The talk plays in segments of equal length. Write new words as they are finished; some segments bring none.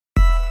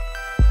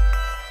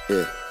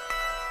Yeah.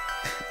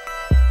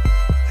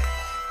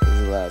 This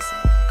is the last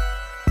one.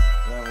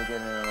 Then we're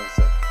getting in another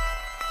second.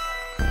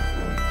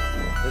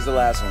 This is the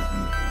last one.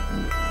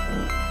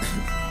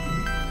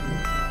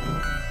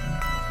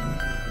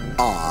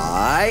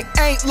 I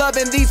ain't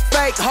loving these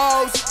fake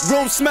hoes.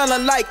 Room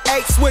smelling like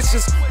 8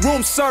 switches.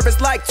 Room service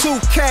like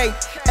 2K.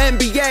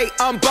 NBA,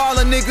 I'm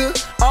ballin', nigga.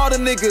 All the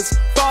niggas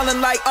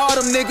falling like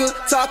autumn, nigga.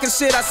 Talking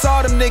shit, I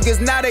saw them niggas.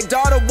 Now they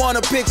daughter want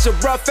a picture.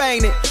 Rough,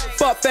 ain't it?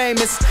 Fuck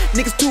famous.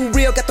 Niggas too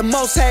real, got the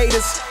most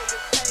haters.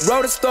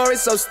 Wrote a story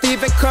so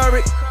Stephen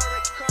Curry.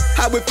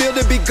 How it feel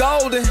to be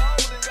golden?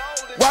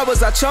 Why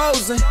was I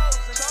chosen?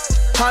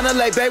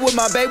 Honolulu Bay with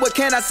my babe, what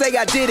can I say?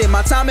 I did it,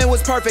 my timing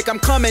was perfect, I'm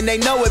coming, they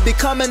know it.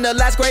 Becoming the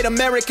last great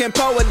American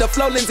poet, the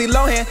flow Lindsay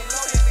Lohan.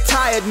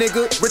 Tired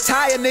nigga,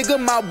 retired nigga,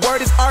 my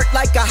word is art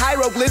like a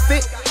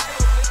hieroglyphic.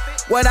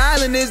 What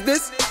island is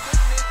this?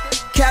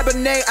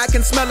 Cabernet, I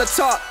can smell her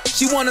talk.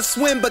 She wanna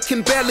swim but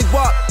can barely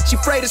walk. She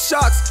afraid of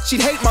sharks, she'd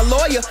hate my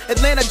lawyer.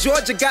 Atlanta,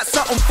 Georgia, got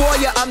something for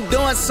ya. I'm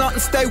doing something,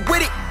 stay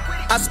with it.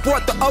 I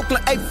sport the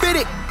Oakland 8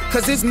 fitted.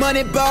 Cause it's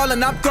money ball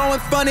and I'm throwing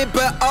funny,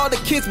 but all the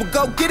kids will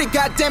go get it,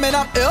 goddammit,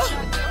 I'm ill.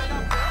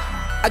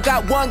 I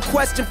got one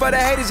question for the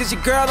haters, is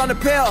your girl on the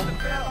pill?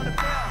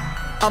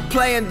 I'm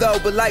playing though,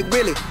 but like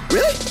really?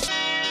 Really?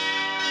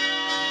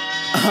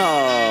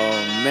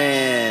 Oh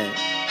man.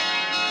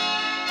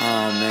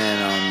 Oh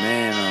man, oh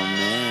man, oh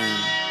man.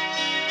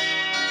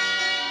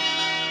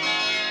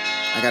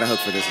 I got a hook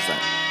for this, it's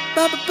like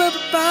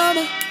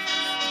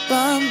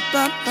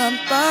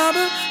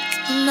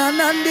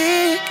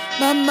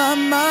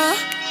Mama,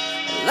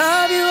 I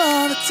love you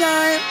all the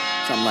time.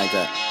 Something like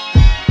that.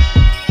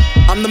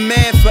 I'm the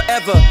man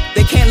forever.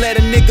 They can't let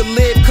a nigga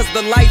live cause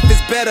the life is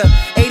better.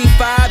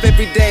 85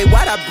 every day,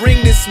 why'd I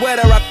bring this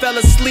sweater? I fell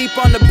asleep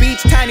on the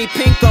beach, tiny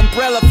pink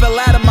umbrella fell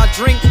out of my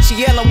drink.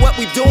 She yelling, what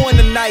we doing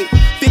tonight?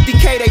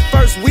 50K they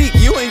first week,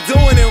 you ain't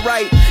doing it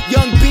right.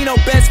 Young Bino,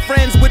 best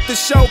friends with the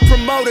show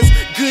promoters.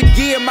 Good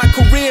year, my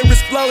career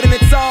is floating.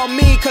 It's all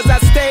me cause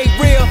I stayed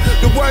real.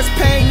 The worst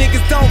pain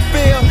niggas don't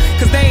feel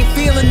cause they ain't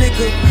feel a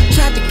nigga.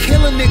 Tried to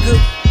kill a nigga,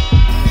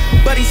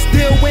 but he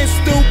still went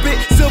stupid.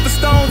 Silver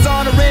stones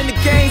on her in the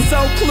game,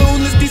 so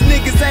clueless. These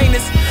niggas ain't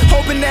us.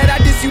 Hoping that I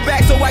diss you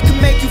back so I can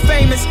make you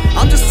famous.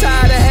 I'm just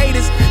tired of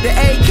haters. The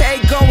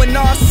AK going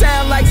off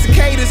sound like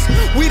cicadas.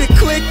 We the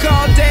click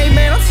all day,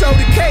 man, I'm so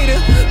Decatur.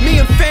 Me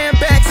and fam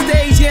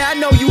backstage, yeah, I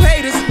know you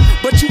hate us,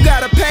 but you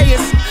gotta pay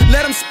us.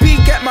 Let them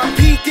speak at my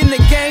peak in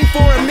the game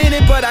for a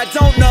minute, but I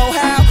don't know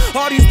how.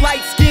 All these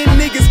light-skinned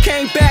niggas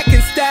came back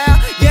in style.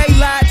 Yeah, he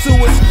lied to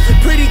us.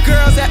 Pretty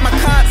girls at my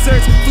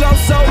concerts. Flow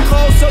so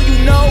cold, so you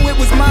know it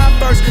was mine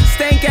first.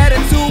 Stank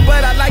attitude,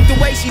 but I like the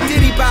way she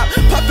diddy bop.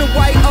 Puffin'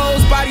 white O's,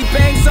 body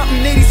bang,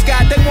 something nitty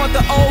Scott. They want the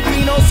old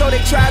Bino, so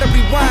they try to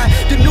rewind.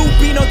 The new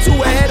Bino too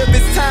ahead of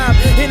its time.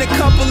 In a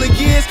couple of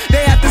years,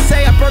 they have to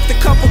say I birthed a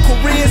couple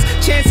careers.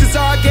 Chances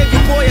are I gave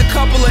your boy a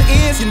couple of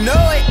ears, you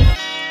know it.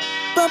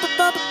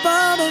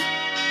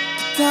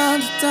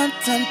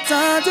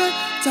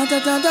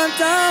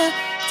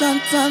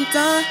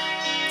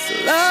 So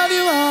love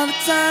you all the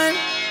time.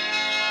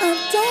 I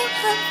don't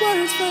have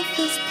words for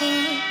this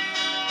part,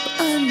 but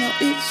I know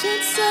it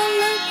should sound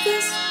like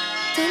this.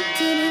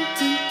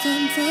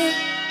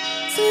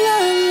 So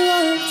love